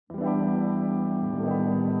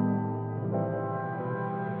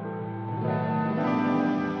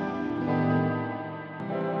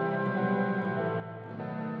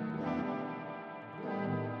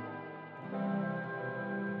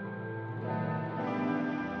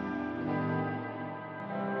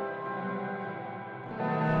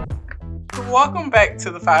Welcome back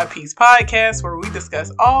to the 5Ps Podcast, where we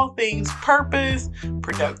discuss all things purpose,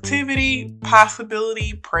 productivity,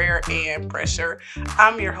 possibility, prayer, and pressure.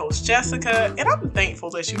 I'm your host, Jessica, and I'm thankful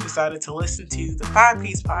that you decided to listen to the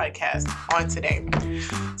 5Ps Podcast on today.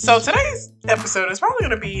 So today's episode is probably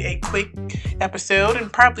going to be a quick episode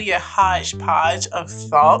and probably a hodgepodge of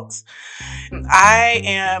thoughts. I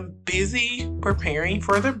am busy preparing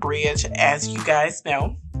for the bridge, as you guys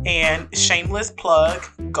know. And shameless plug,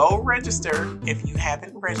 go register if you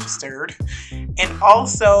haven't registered. And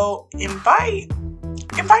also invite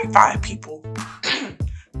 5 people.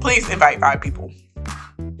 Please invite 5 people.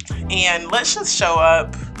 And let's just show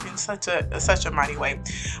up in such a mighty way.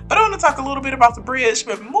 But I want to talk a little bit about the bridge,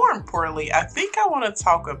 but more importantly, I think I want to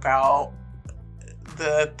talk about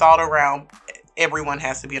the thought around everyone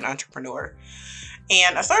has to be an entrepreneur.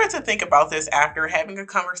 And I started to think about this after having a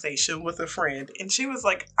conversation with a friend. And she was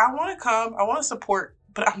like, I want to come, I want to support,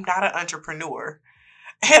 but I'm not an entrepreneur.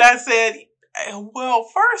 And I said, well,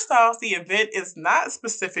 first off, the event is not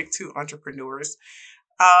specific to entrepreneurs.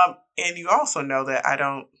 And you also know that I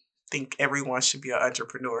don't think everyone should be an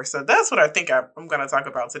entrepreneur. So that's what I think I'm going to talk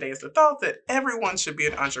about today, is the thought that everyone should be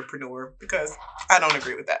an entrepreneur, because I don't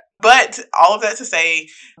agree with that. But all of that to say,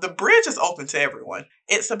 the bridge is open to everyone.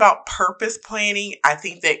 It's about purpose planning. I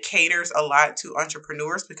think that caters a lot to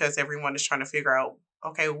entrepreneurs because everyone is trying to figure out,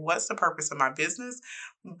 okay, what's the purpose of my business?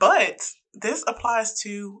 But this applies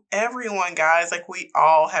to everyone, guys. Like, we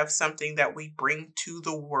all have something that we bring to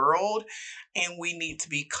the world, and we need to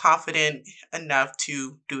be confident enough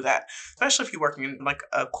to do that. Especially if you're working in like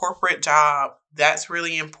a corporate job, that's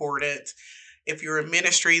really important. If you're in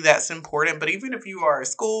ministry, that's important. But even if you are a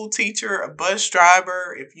school teacher, a bus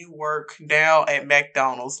driver, if you work now at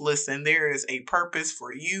McDonald's, listen, there is a purpose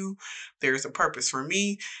for you. There's a purpose for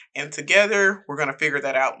me. And together, we're going to figure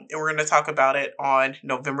that out. And we're going to talk about it on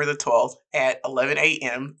November the 12th at 11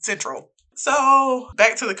 a.m. Central. So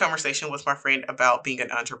back to the conversation with my friend about being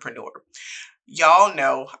an entrepreneur. Y'all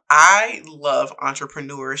know I love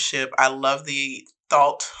entrepreneurship. I love the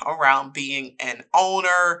thought around being an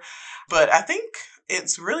owner, but I think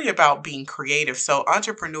it's really about being creative. So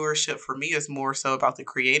entrepreneurship for me is more so about the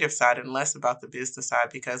creative side and less about the business side,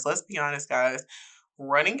 because let's be honest, guys,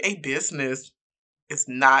 running a business is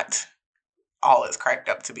not all it's cracked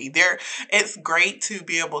up to be. It's great to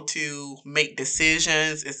be able to make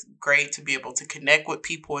decisions. It's great to be able to connect with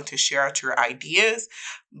people and to share out your ideas.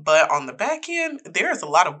 But on the back end, there is a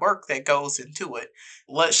lot of work that goes into it.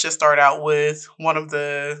 Let's just start out with one of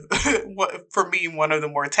the, for me, one of the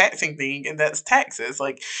more taxing thing, and that's taxes.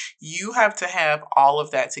 Like, you have to have all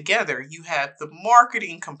of that together. You have the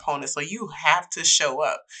marketing component, so you have to show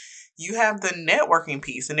up. You have the networking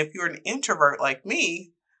piece. And if you're an introvert like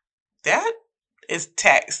me, that is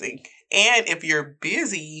taxing. And if you're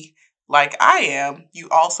busy like I am, you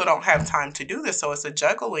also don't have time to do this. So it's a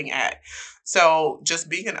juggling act. So just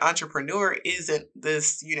being an entrepreneur isn't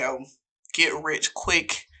this, get rich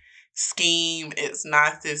quick scheme. It's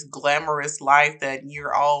not this glamorous life that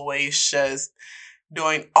you're always just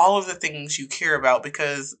doing all of the things you care about,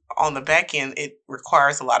 because on the back end, it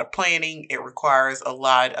requires a lot of planning. It requires a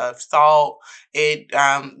lot of thought.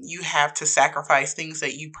 You have to sacrifice things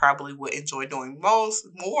that you probably would enjoy doing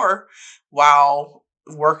more while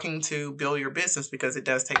working to build your business, because it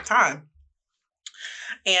does take time.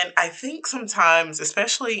 And I think sometimes,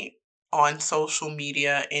 especially on social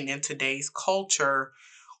media and in today's culture,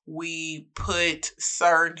 we put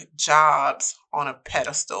certain jobs on a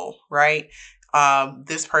pedestal, right?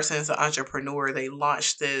 This person is an entrepreneur. They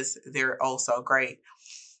launched this. They're oh so great.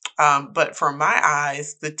 But for my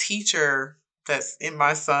eyes, the teacher that's in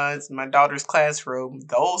my daughter's classroom,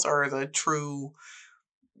 those are the true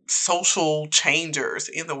social changers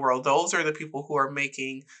in the world. Those are the people who are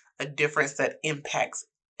making a difference that impacts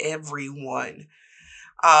everyone.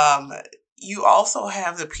 You also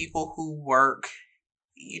have the people who work,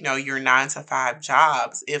 your 9-to-5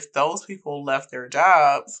 jobs. If those people left their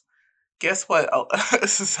jobs, guess what?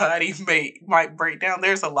 Society might break down.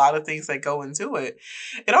 There's a lot of things that go into it.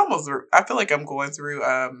 I feel like I'm going through,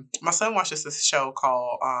 my son watches this show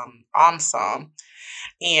called Omsom,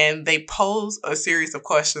 and they pose a series of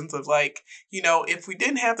questions of like, if we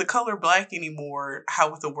didn't have the color black anymore,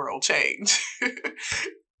 how would the world change?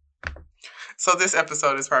 So this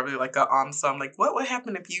episode is probably like so I'm like, what would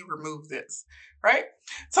happen if you remove this, right?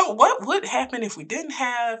 So what would happen if we didn't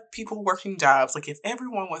have people working jobs? Like, if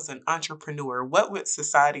everyone was an entrepreneur, what would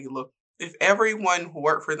society look? If everyone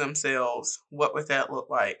worked for themselves, what would that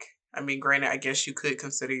look like? I mean, granted, I guess you could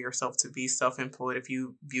consider yourself to be self-employed if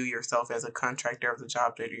you view yourself as a contractor of the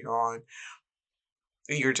job that you're on.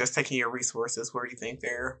 You're just taking your resources where you think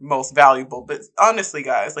they're most valuable. But honestly,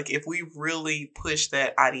 guys, like if we really push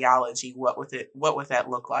that ideology, what would that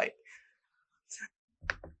look like?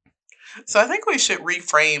 So I think we should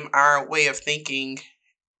reframe our way of thinking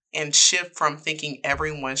and shift from thinking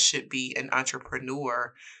everyone should be an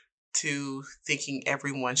entrepreneur to thinking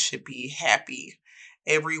everyone should be happy.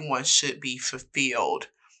 Everyone should be fulfilled.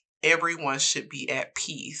 Everyone should be at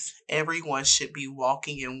peace. Everyone should be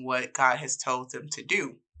walking in what God has told them to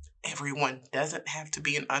do. Everyone doesn't have to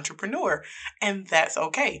be an entrepreneur, and that's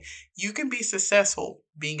okay. You can be successful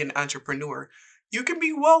being an entrepreneur. You can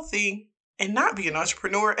be wealthy and not be an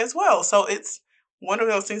entrepreneur as well. So it's one of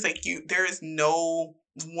those things like there is no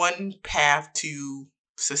one path to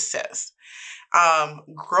success.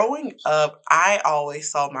 Growing up, I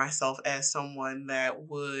always saw myself as someone that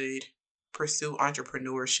would pursue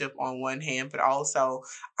entrepreneurship on one hand, but also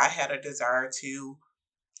I had a desire to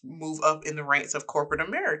move up in the ranks of corporate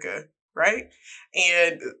America, right?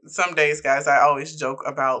 And some days, guys, I always joke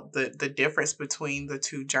about the difference between the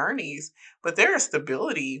two journeys, but there is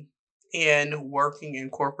stability in working in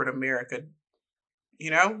corporate America.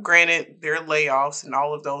 Granted, there are layoffs and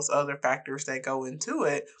all of those other factors that go into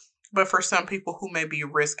it. But for some people who may be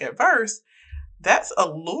risk adverse, that's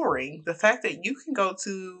alluring. The fact that you can go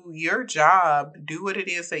to your job, do what it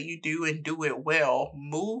is that you do and do it well,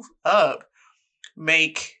 move up,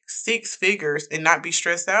 make six figures and not be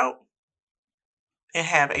stressed out and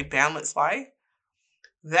have a balanced life.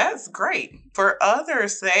 That's great. For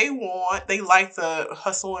others, they like the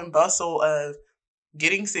hustle and bustle of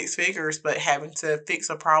getting six figures, but having to fix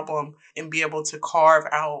a problem and be able to carve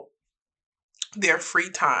out their free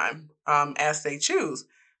time as they choose.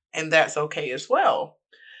 And that's okay as well.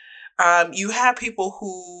 You have people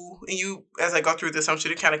who, and you, as I go through this, I'm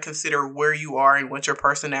sure to kind of consider where you are and what your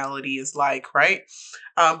personality is like, right?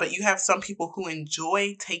 But you have some people who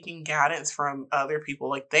enjoy taking guidance from other people.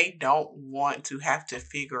 Like they don't want to have to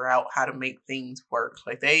figure out how to make things work.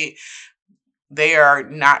 Like they are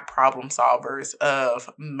not problem solvers of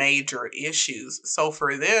major issues. So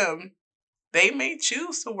for them, they may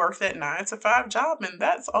choose to work that 9 to 5 job, and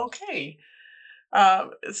that's okay.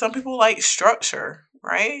 Some people like structure,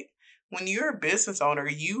 right? When you're a business owner,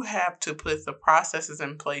 you have to put the processes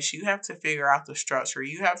in place. You have to figure out the structure.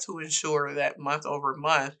 You have to ensure that month over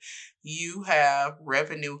month, you have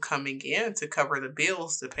revenue coming in to cover the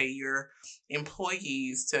bills, to pay your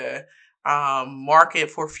employees, to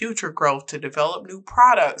market for future growth, to develop new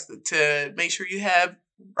products, to make sure you have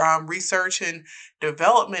research and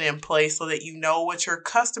development in place so that you know what your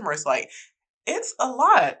customers like. It's a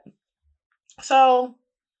lot. So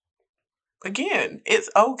again,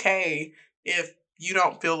 it's okay if you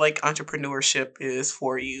don't feel like entrepreneurship is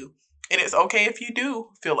for you. And it's okay if you do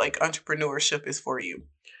feel like entrepreneurship is for you.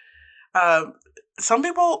 Um, some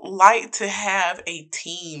people like to have a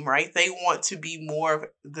team, right? They want to be more of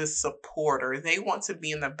the supporter, they want to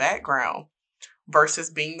be in the background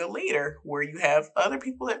versus being the leader, where you have other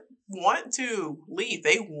people that want to lead,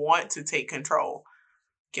 they want to take control.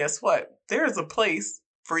 Guess what? There is a place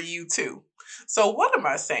for you too. So, what am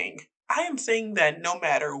I saying? I am saying that no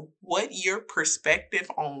matter what your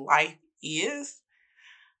perspective on life is,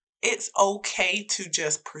 it's okay to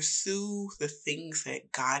just pursue the things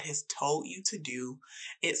that God has told you to do.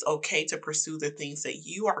 It's okay to pursue the things that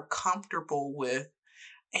you are comfortable with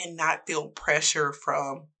and not feel pressure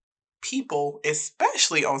from people,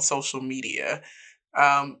 especially on social media,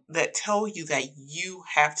 that tell you that you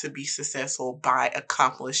have to be successful by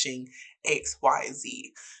accomplishing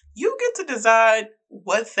XYZ. You get to decide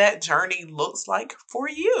what that journey looks like for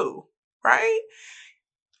you, right?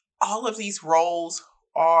 All of these roles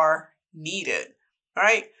are needed,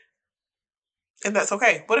 right? And that's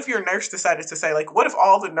okay. What if your nurse decided to say, like, what if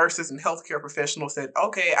all the nurses and healthcare professionals said,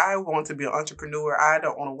 okay, I want to be an entrepreneur. I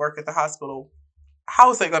don't want to work at the hospital.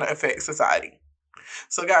 How is that going to affect society?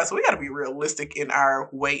 So, guys, we got to be realistic in our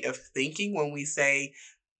way of thinking when we say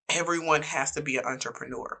everyone has to be an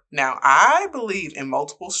entrepreneur. Now, I believe in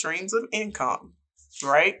multiple streams of income,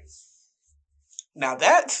 right? Now,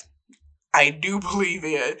 that's I do believe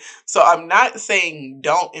in. So I'm not saying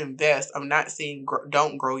don't invest. I'm not saying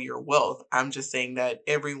don't grow your wealth. I'm just saying that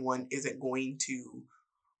everyone isn't going to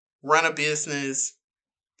run a business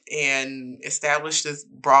and establish this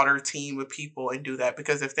broader team of people and do that.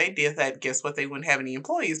 Because if they did that, guess what? They wouldn't have any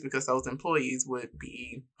employees because those employees would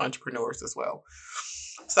be entrepreneurs as well.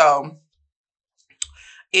 So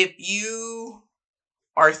if you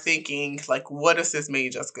are thinking, like, what does this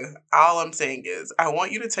mean, Jessica? All I'm saying is, I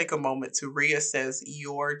want you to take a moment to reassess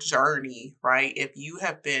your journey, right? If you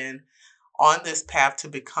have been on this path to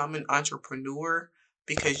become an entrepreneur,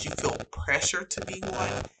 because you feel pressure to be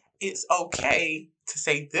one, it's okay to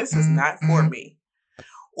say this is not for me.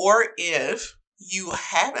 Or if you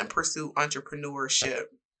haven't pursued entrepreneurship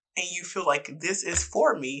and you feel like this is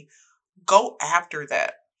for me, go after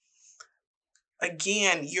that.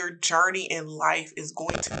 Again, your journey in life is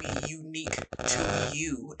going to be unique to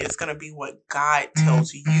you. It's going to be what God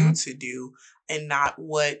tells you to do and not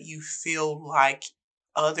what you feel like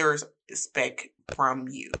others expect from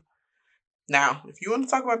you. Now, if you want to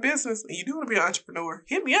talk about business and you do want to be an entrepreneur,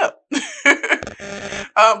 hit me up.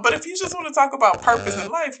 But if you just want to talk about purpose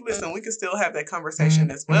in life, listen, we can still have that conversation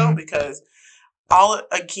as well, because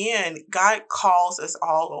God calls us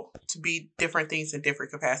all to be different things in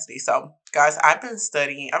different capacities. So, guys, I've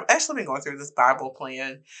actually been going through this Bible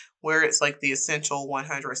plan where it's like the essential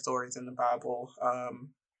 100 stories in the Bible.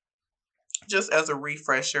 Just as a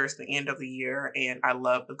refresher, it's the end of the year, and I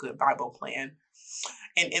love a good Bible plan.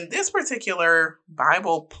 And in this particular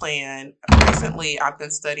Bible plan, recently I've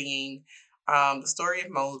been studying the story of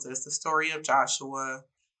Moses, the story of Joshua,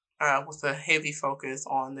 with a heavy focus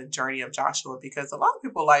on the journey of Joshua, because a lot of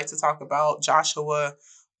people like to talk about Joshua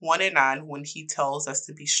 1:9 when he tells us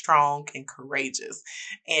to be strong and courageous.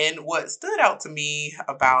 And what stood out to me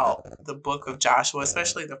about the book of Joshua,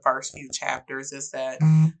 especially the first few chapters, is that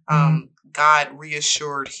God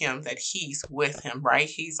reassured him that he's with him, right?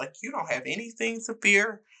 He's like, you don't have anything to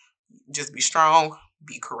fear. Just be strong,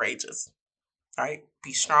 be courageous, right?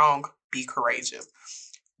 Be strong, be courageous.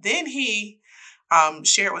 Then he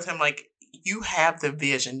shared with him, like, you have the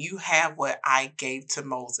vision, you have what I gave to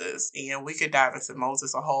Moses. And we could dive into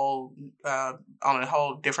Moses on a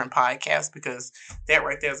whole different podcast, because that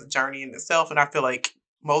right there is a journey in itself. And I feel like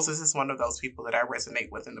Moses is one of those people that I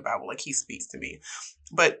resonate with in the Bible. Like, he speaks to me.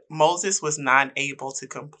 But Moses was not able to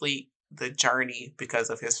complete the journey because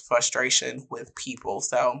of his frustration with people.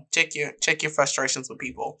 So check your frustrations with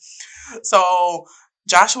people. So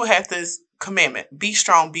Joshua had this commandment, be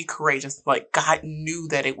strong, be courageous. Like, God knew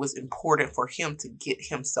that it was important for him to get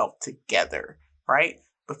himself together, right?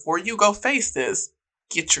 Before you go face this,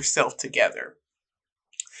 get yourself together.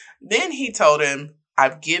 Then he told him,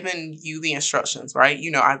 I've given you the instructions, right?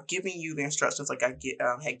 I've given you the instructions like I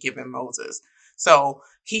had given Moses. So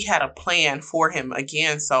he had a plan for him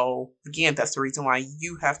again. So again, that's the reason why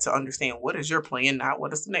you have to understand what is your plan, not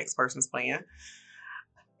what is the next person's plan.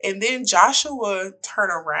 And then Joshua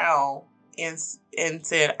turned around and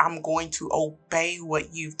said, I'm going to obey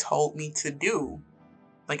what you've told me to do.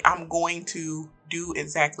 Like, I'm going to do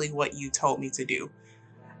exactly what you told me to do.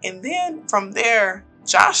 And then from there,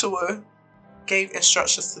 Joshua gave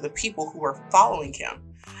instructions to the people who were following him,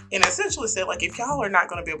 and essentially said, like, if y'all are not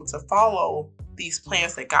going to be able to follow these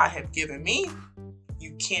plans that God had given me,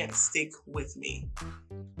 you can't stick with me.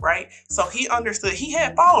 Right? So he understood, he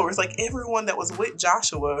had followers. Like, everyone that was with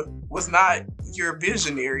Joshua was not your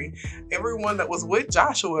visionary. Everyone that was with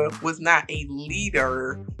Joshua was not a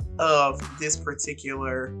leader of this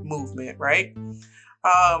particular movement, right?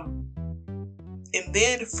 And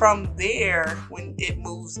then from there, when it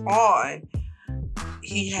moves on,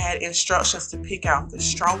 he had instructions to pick out the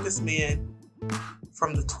strongest men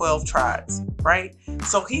from the 12 tribes, right?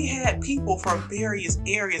 So he had people from various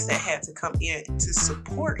areas that had to come in to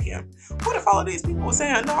support him. What if all of these people were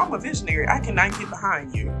saying, no, I'm a visionary, I cannot get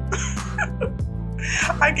behind you.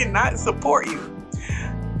 I cannot support you.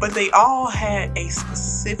 But they all had a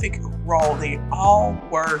specific role. They all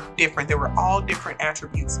were different. There were all different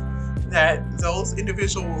attributes that those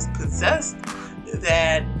individuals possessed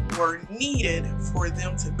that were needed for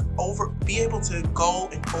them to be able to go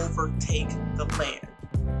and overtake the land.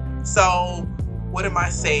 So what am I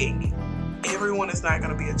saying? Everyone is not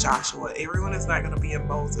going to be a Joshua. Everyone is not going to be a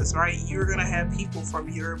Moses, right? You're going to have people from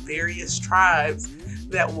your various tribes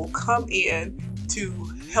that will come in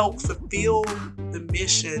to help fulfill the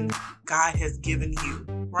mission God has given you,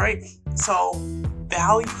 right? So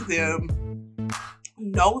value them,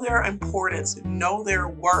 know their importance, know their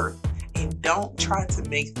worth, and don't try to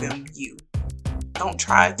make them you. Don't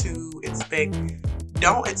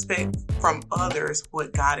expect from others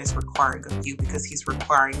what God is requiring of you, because he's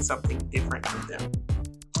requiring something different from them.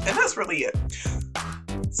 And that's really it.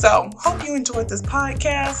 So, hope you enjoyed this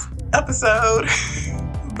podcast episode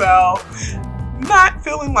about not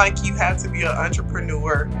feeling like you have to be an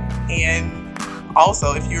entrepreneur, and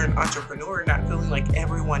also, if you're an entrepreneur, not feeling like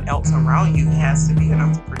everyone else around you has to be an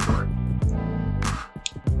entrepreneur.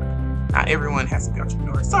 Not everyone has to be an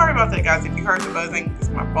entrepreneur. Sorry about that, guys. If you heard the buzzing, it's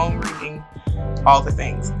my phone ringing, all the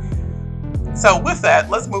things. So with that,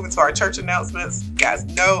 let's move into our church announcements. You guys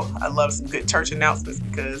know I love some good church announcements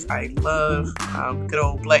because I love good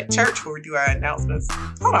old Black church where we do our announcements.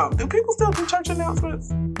 Hold on, do people still do church announcements?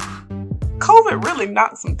 COVID really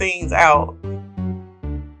knocked some things out.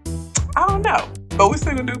 I don't know, but we're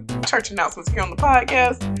still gonna do church announcements here on the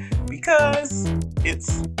podcast because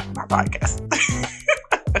it's my podcast.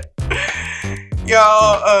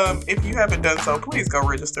 Y'all, if you haven't done so, please go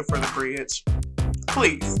register for the bridge.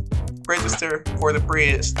 Please register for the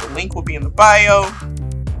bridge. The link will be in the bio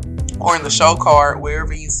or in the show card,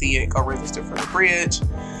 wherever you see it. Go register for the bridge.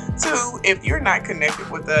 2, if you're not connected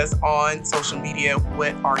with us on social media,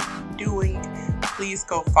 what are you doing? Please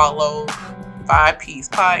go follow 5Ps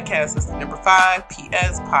Podcast. It's the number 5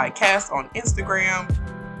 PS Podcast on Instagram.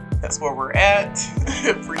 That's where we're at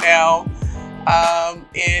for now.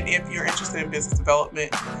 And if you're interested in business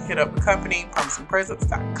development, hit up the company,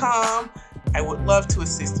 promisingpresence.com. I would love to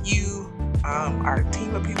assist you. Our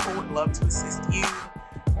team of people would love to assist you.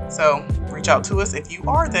 So reach out to us if you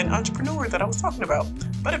are that entrepreneur that I was talking about.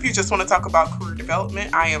 But if you just want to talk about career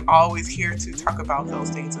development, I am always here to talk about those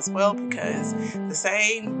things as well, because the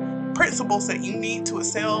same principles that you need to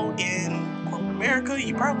excel in corporate America,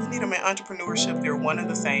 you probably need them in entrepreneurship. They're one and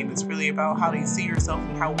the same. It's really about how do you see yourself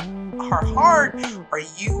and how hard are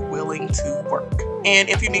you willing to work. And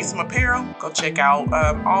if you need some apparel, go check out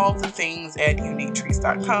all the things at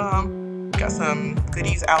uniquetrees.com. Got some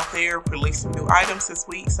goodies out there, released some new items this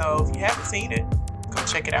week, so if you haven't seen it, go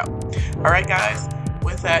check it out. All right, guys,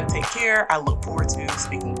 with that, take care. I look forward to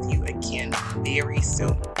speaking with you again very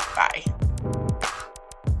soon. Bye.